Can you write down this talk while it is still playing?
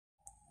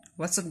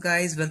What's up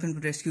guys, welcome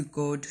to Rescue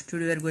Code.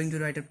 Today we are going to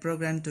write a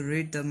program to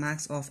read the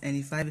marks of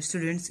any 5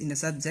 students in a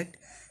subject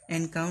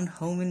and count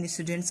how many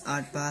students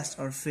are passed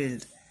or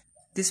failed.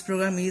 This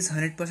program is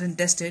 100%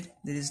 tested.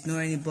 There is no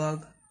any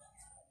bug,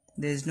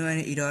 there is no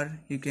any error.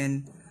 You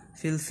can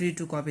feel free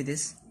to copy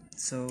this.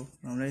 So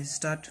now let's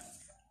start.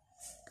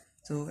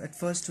 So at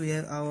first we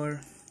have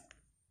our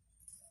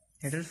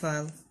header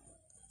file,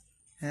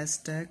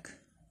 hashtag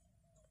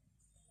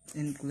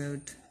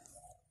include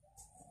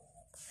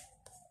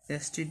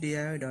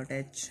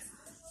stdio.h.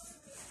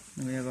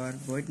 We have our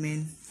void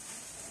main,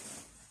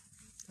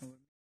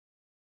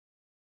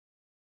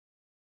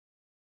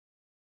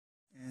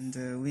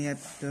 and we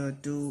have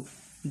to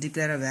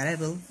declare a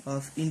variable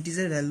of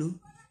integer value.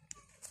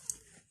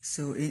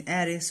 So in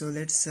array, so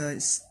let's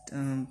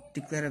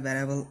declare a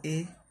variable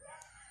a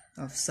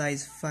of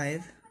size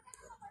 5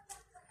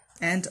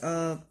 and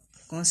a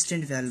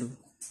constant value,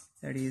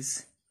 that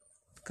is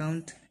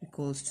count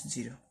equals to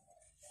 0.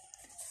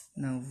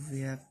 Now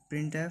we have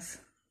printf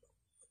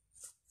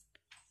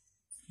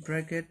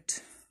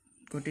bracket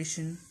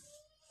quotation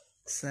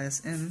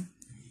 /m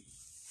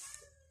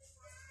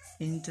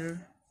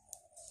enter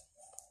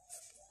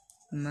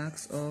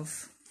marks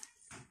of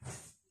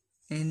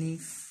any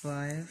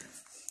 5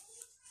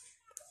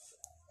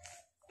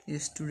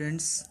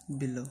 students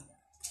below.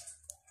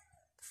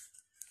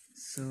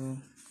 So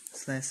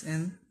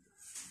 /m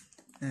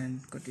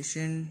and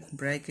quotation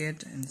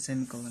bracket and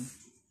semicolon.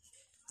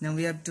 Now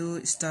we have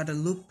to start a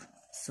loop.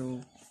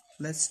 So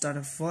let's start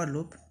a for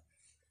loop.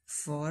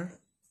 For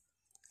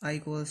I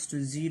equals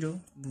to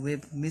 0,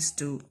 we've missed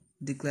to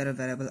declare a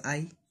variable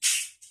I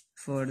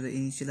for the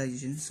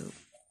initialization, so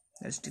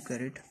let's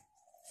declare it.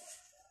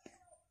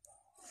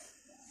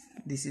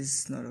 This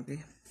is not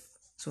okay,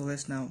 so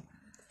let's now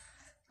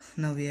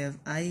we have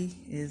I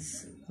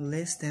is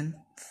less than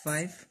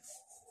 5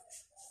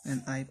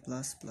 and I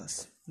plus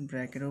plus,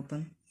 bracket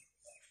open,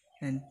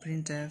 and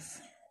printf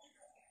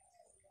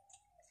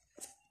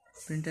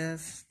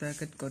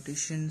bracket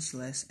quotation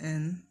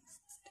 /n.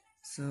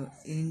 So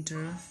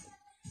enter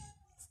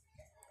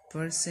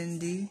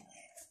 %d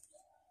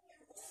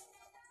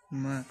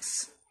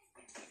marks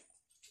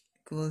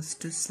equals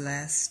to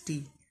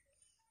 /t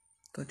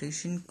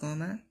quotation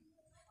comma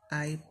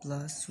I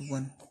plus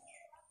 1.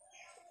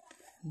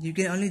 You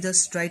can only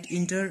just write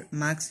enter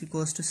marks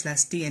equals to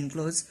 /t and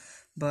close,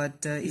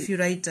 but if you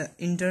write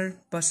enter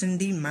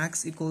 %d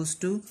marks equals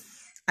to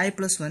I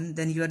plus 1,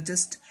 then you are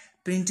just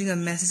printing a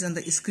message on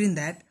the screen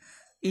that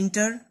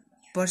enter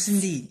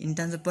 %d. In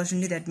terms of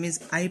 %d, that means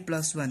I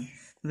plus 1,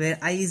 where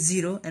I is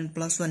 0 and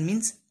plus 1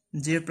 means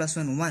 0 plus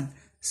 1 1.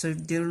 So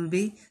there will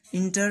be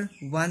enter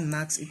 1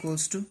 marks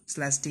equals to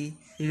 /t.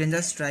 You can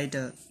just write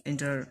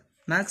enter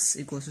marks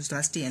equals to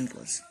 /t and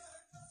close.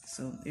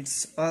 So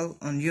it's all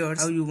on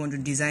yours how you want to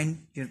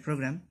design your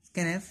program.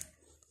 Scanf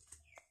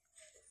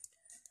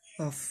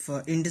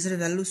of integer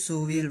value,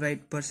 so we will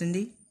write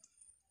 %d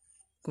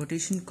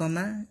quotation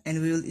comma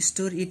and we will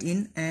store it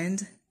in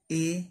and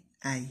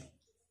ai.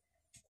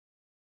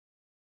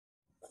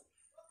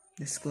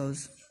 Let's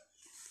close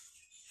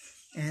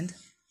and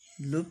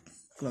loop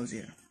close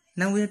here.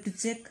 Now we have to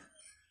check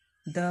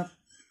the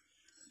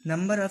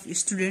number of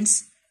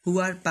students who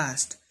are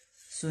passed.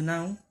 So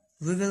now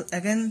we will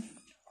again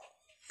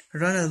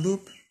run a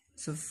loop.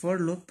 So for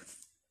loop,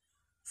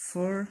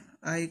 for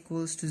I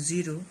equals to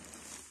 0,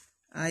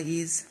 I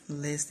is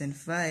less than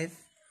 5,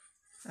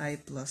 I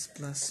plus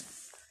plus.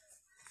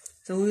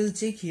 So we will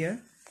check here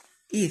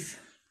if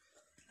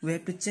we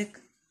have to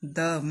check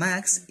the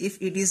max if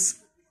it is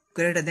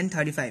greater than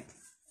 35.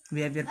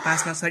 We have your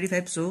pass marks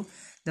 35, so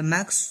the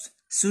max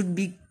should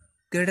be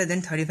greater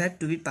than 35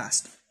 to be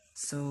passed.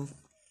 So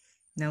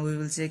now we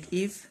will check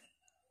if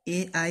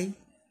ai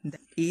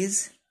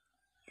is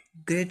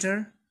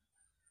greater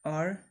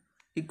or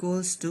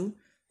equals to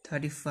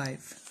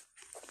 35.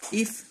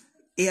 If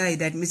ai,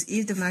 that means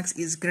if the max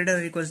is greater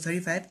or equals to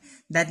 35,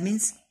 that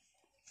means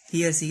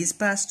he or she is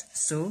passed.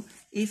 So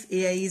if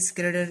ai is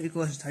greater or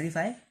equals to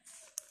 35,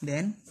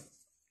 then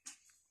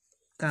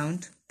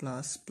count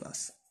plus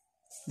plus.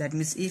 That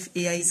means if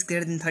ai is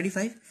greater than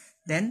 35,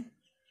 then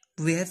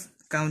we have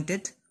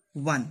counted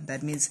 1.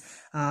 That means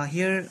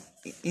here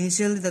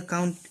initially the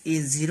count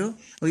is 0.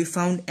 We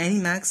found any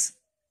max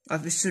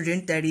of a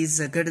student that is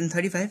greater than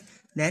 35,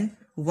 then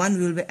 1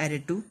 will be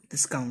added to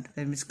this count.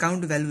 That means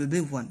count value will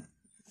be 1.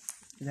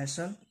 That's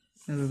all.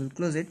 Now we will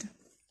close it.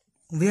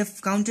 We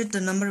have counted the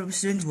number of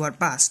students who are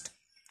passed.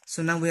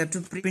 So now we have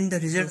to print the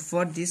result.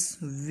 For this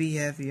we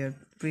have here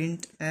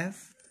printf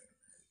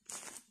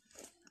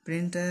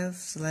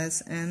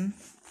 /n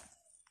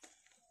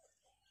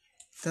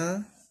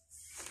the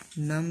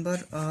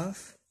number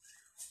of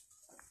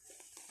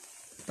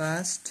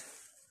passed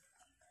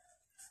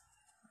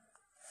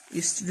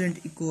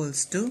student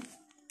equals to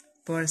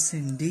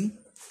 %d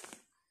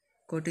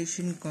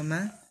quotation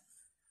comma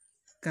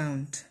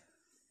count.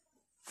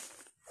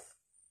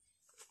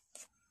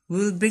 We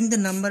will bring the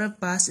number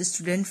of passed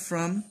student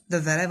from the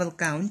variable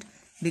count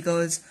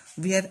because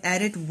we have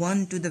added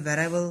 1 to the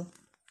variable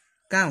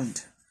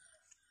count.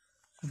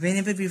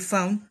 whenever we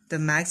found the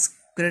max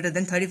greater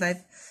than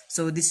 35.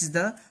 So this is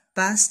the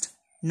past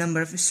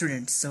number of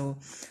students. So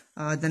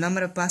the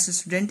number of past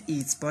student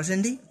is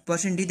 %d,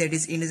 that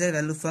is integer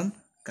value from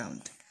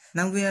count.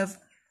 Now we have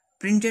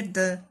printed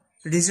the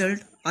result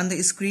on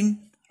the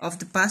screen of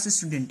the past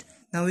student.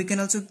 Now we can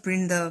also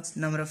print the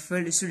number of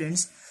failed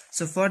students.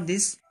 So for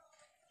this,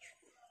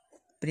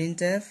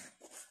 printf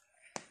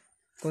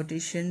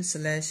quotation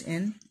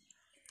 /n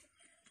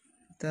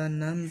the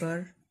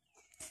number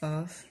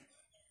of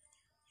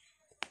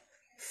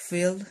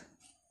failed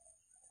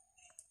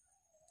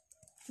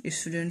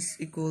students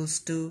equals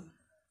to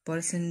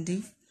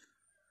 %d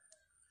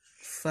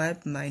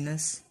 5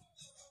 minus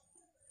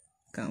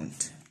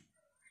count,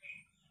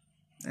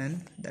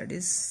 and that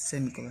is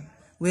semicolon.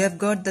 We have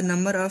got the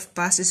number of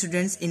past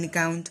students in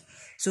count.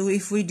 So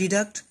if we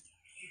deduct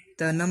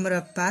the number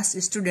of past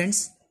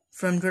students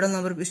from total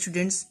number of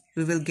students,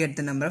 we will get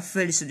the number of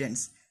failed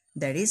students,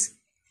 that is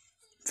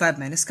 5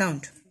 minus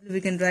count. We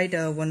can write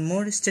one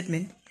more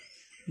statement,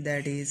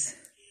 that is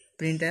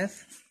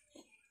printf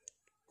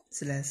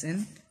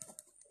 /n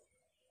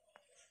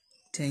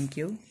thank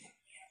you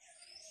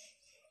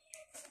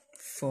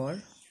for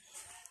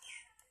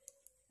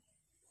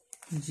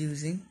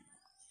using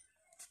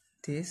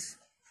this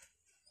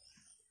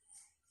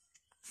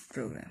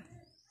program.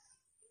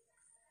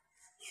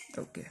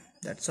 Okay,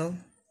 that's all.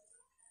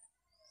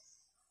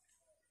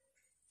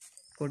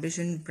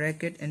 Quotation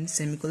bracket and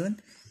semicolon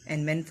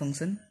and main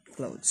function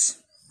close.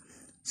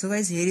 So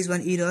guys, here is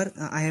one error.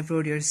 I have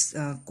wrote here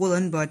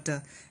colon, but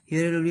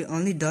here it will be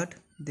only dot.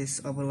 This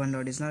upper one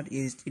dot is not,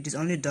 it is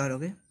only dot.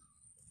 Okay,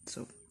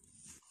 so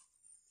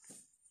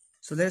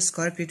let's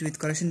correct it with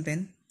correction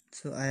pen.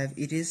 So I have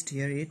erased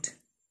here it,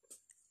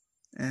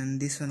 and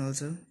this one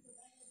also,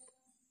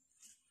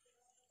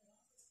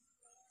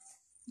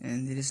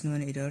 and there is no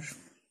an error.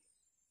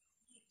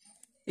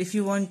 If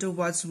you want to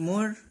watch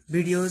more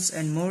videos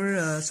and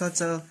more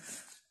such a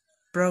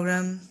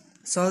program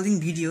solving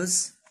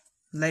videos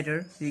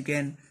later, you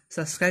can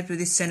subscribe to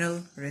this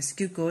channel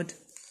Rescue Code,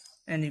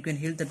 and you can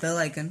hit the bell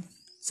icon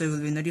so you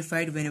will be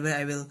notified whenever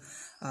I will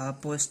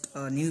post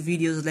new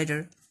videos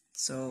later.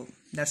 So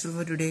that's all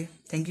for today.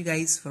 Thank you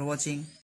guys for watching.